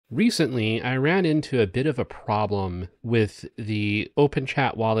Recently, I ran into a bit of a problem with the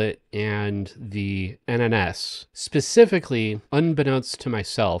OpenChat wallet and the NNS. Specifically, unbeknownst to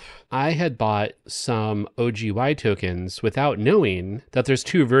myself, I had bought some OGY tokens without knowing that there's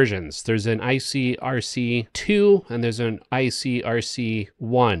two versions. There's an ICRC2 and there's an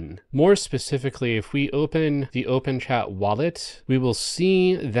ICRC1. More specifically, if we open the OpenChat wallet, we will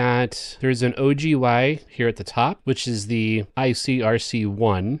see that there's an OGY here at the top, which is the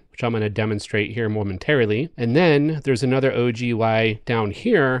ICRC1, which I'm going to demonstrate here momentarily. And then there's another OGY down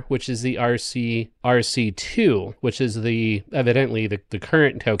here, which is the RCRC2, which is evidently the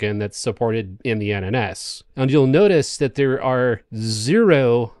current token that's supported in the NNS. And you'll notice that there are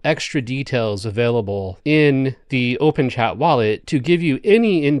 0 extra details available in the OpenChat wallet to give you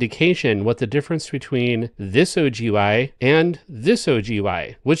any indication what the difference between this OGY and this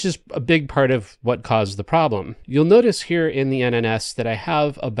OGY, which is a big part of what caused the problem. You'll notice here in the NNS that I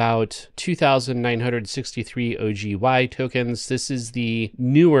have about 2,963 OGY tokens. This is the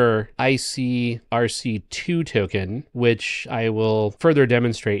newer ICRC2 token, which I will further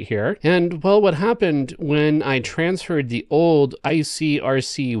demonstrate here. And well, what happened when I transferred the old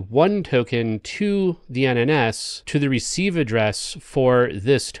ICRC1 token to the NNS to the receive address for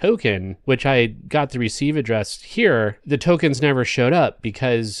this token, which I got the receive address here, the tokens never showed up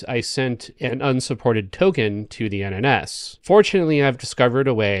because I sent an unsupported token to the NNS. Fortunately, I've discovered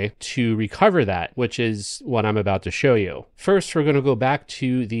a way to recover that, which is what I'm about to show you. First, we're going to go back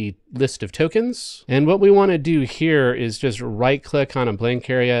to the list of tokens. And what we want to do here is just right click on a blank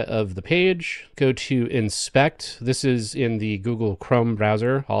area of the page, go to inspect. This is in the Google Chrome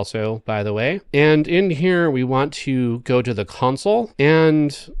browser also, by the way. And in here, we want to go to the console.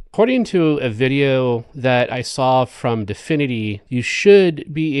 And according to a video that I saw from Dfinity, you should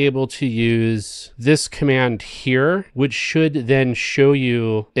be able to use this command here, which should then show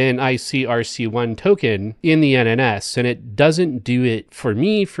you an ICRC1 token in the NNS. And it doesn't do it for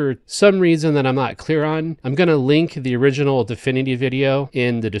me for some reason that I'm not clear on. I'm going to link the original Dfinity video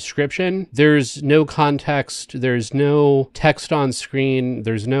in the description. There's no context, there's no text on screen,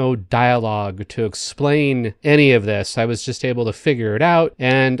 there's no dialogue to explain any of this. I was just able to figure it out,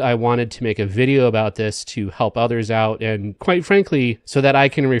 and I wanted to make a video about this to help others out, and quite frankly, so that I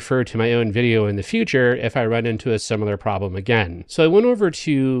can refer to my own video in the future if I run into a similar problem again. So I went over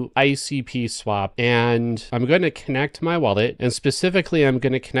to ICP swap, and I'm going to connect my wallet, and specifically I'm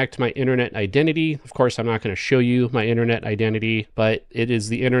going to connect my internet identity. Of course, I'm not going to show you my internet identity, but it is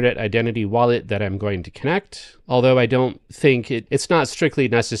the internet identity wallet that I'm going to connect. Although I don't think it's not strictly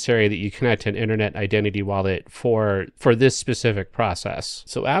necessary that you connect an internet identity wallet for this specific process.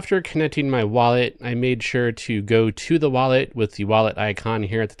 So after connecting my wallet, I made sure to go to the wallet with the wallet icon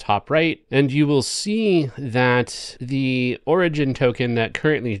here at the top right. And you will see that the origin token that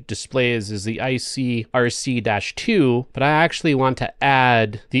currently displays is the ICRC-2, but I actually want to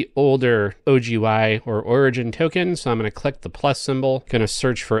add the older OGY or origin token. So I'm going to click the plus symbol, going to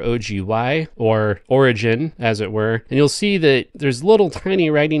search for OGY or origin as it were. And you'll see that there's little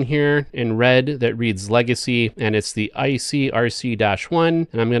tiny writing here in red that reads legacy, and it's the ICRC-1,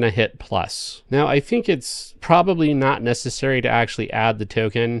 and I'm going to hit plus. Now, I think it's probably not necessary to actually add the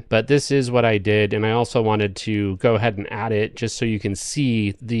token, but this is what I did. And I also wanted to go ahead and add it just so you can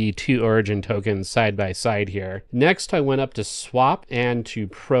see the two origin tokens side by side here. Next, I went up to swap and to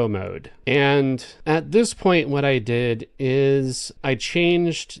pro mode. And at this point, what I did is I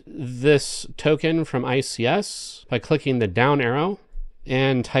changed this token from ICS by clicking the down arrow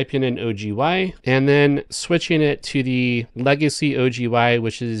and typing in OGY, and then switching it to the legacy OGY,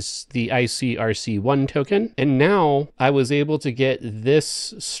 which is the ICRC1 token. And now I was able to get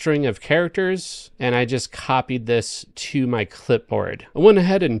this string of characters, and I just copied this to my clipboard. I went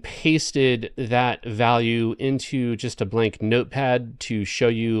ahead and pasted that value into just a blank notepad to show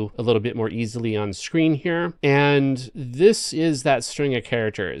you a little bit more easily on screen here. And this is that string of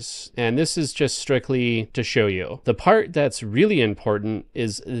characters. And this is just strictly to show you. The part that's really important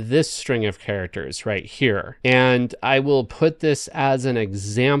is this string of characters right here. And I will put this as an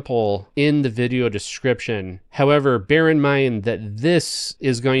example in the video description. However, bear in mind that this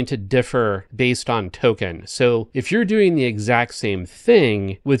is going to differ based on token. So if you're doing the exact same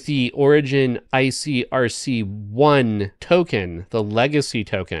thing with the origin ICRC1 token, the legacy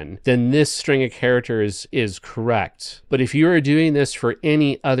token, then this string of characters is correct. But if you are doing this for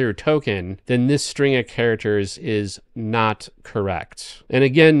any other token, then this string of characters is not correct. And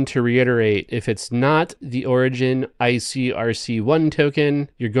again, to reiterate, if it's not the origin ICRC1 token,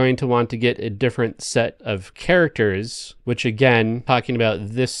 you're going to want to get a different set of characters which again, talking about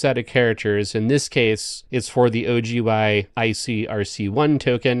this set of characters, in this case, it's for the OGY ICRC1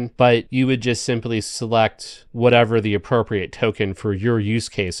 token, but you would just simply select whatever the appropriate token for your use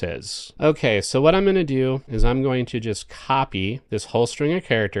case is. Okay, so what I'm going to do is I'm going to just copy this whole string of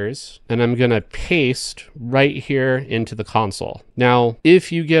characters and I'm going to paste right here into the console. Now,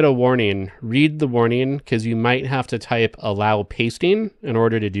 if you get a warning, read the warning because you might have to type allow pasting in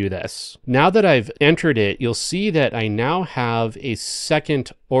order to do this. Now that I've entered it, you'll see that I now have a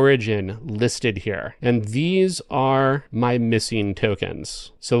second origin listed here, and these are my missing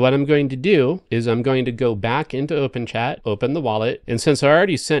tokens. So what I'm going to do is I'm going to go back into OpenChat, open the wallet, and since I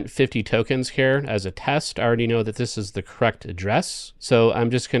already sent 50 tokens here as a test, I already know that this is the correct address. So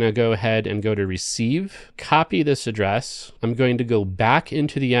I'm just going to go ahead and go to receive, copy this address. I'm going to go back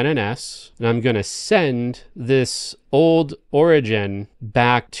into the NNS, and I'm going to send this old origin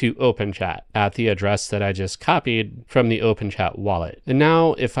back to OpenChat at the address that I just copied from the OpenChat wallet. And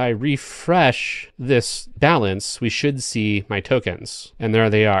now if I refresh this balance, we should see my tokens, and there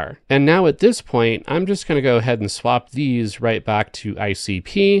they are. And now at this point, I'm just going to go ahead and swap these right back to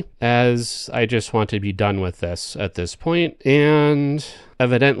ICP, as I just want to be done with this at this point. And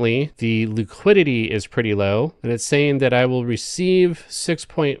evidently, the liquidity is pretty low, and it's saying that I will receive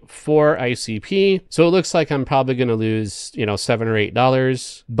 6.4 ICP. So it looks like I'm probably going to lose, $7 or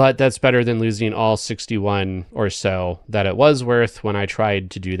 $8, but that's better than losing all 61 or so that it was worth when I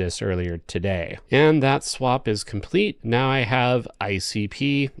tried to do this earlier today. And that swap is complete. Now I have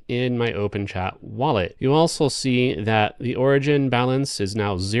ICP in my OpenChat wallet. You also see that the origin balance is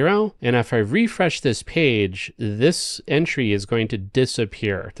now 0. And if I refresh this page, this entry is going to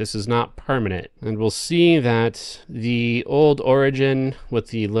disappear. This is not permanent. And we'll see that the old origin with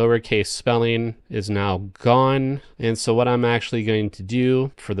the lowercase spelling is now gone. And so what I'm actually going to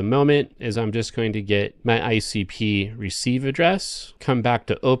do for the moment is I'm just going to get my ICP receive address, come back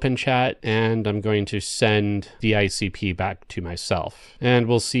to OpenChat, and I'm going to send the ICP back to myself. And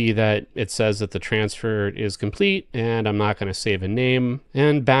we'll see that it says that the transfer is complete, and I'm not going to save a name.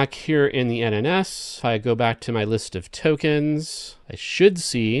 And back here in the NNS, if I go back to my list of tokens, I should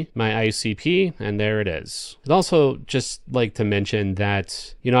see my ICP, and there it is. I'd also just like to mention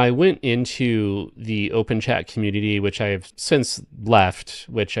that, I went into the OpenChat community, which I have since left,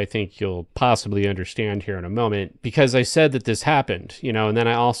 which I think you'll possibly understand here in a moment, because I said that this happened, and then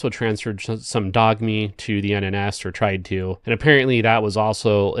I also transferred some dogme to the NNS, or tried to, and apparently that was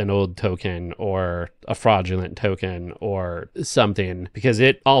also an old token or a fraudulent token or something, because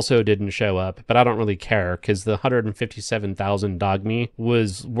it also didn't show up, but I don't really care because the 157,000 dogme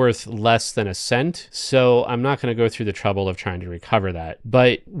was worth less than a cent. So I'm not going to go through the trouble of trying to recover that.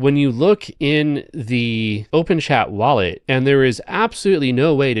 But when you look in the OpenChat wallet, and there is absolutely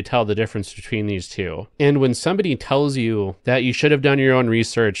no way to tell the difference between these two. And when somebody tells you that you should have done your own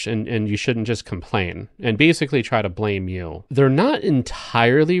research and you shouldn't just complain and basically try to blame you, they're not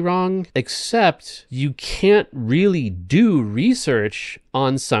entirely wrong, except you can't really do research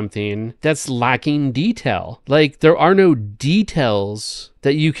on something that's lacking detail. Like, there are no details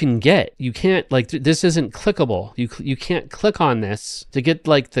that you can get. You can't, this isn't clickable. You can't click on this to get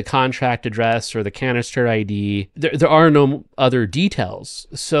the contract address or the canister ID. There are no other details.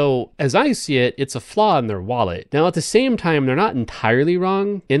 So as I see it, it's a flaw in their wallet. Now, at the same time, they're not entirely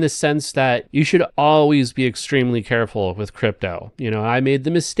wrong in the sense that you should always be extremely careful with crypto. I made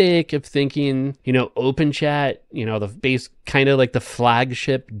the mistake of thinking, OpenChat, the base, kind of like the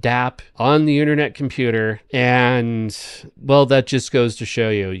flagship dApp on the internet computer. And well, that just goes to show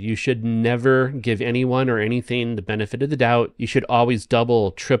you should never give anyone or anything the benefit of the doubt. You should always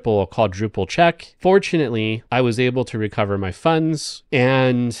double, triple, quadruple check. Fortunately, I was able to recover my funds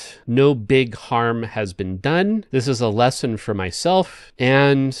and no big harm has been done. This is a lesson for myself,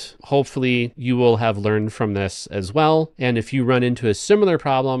 and hopefully you will have learned from this as well. And if you run into a similar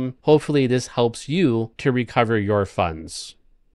problem, hopefully this helps you to recover your funds.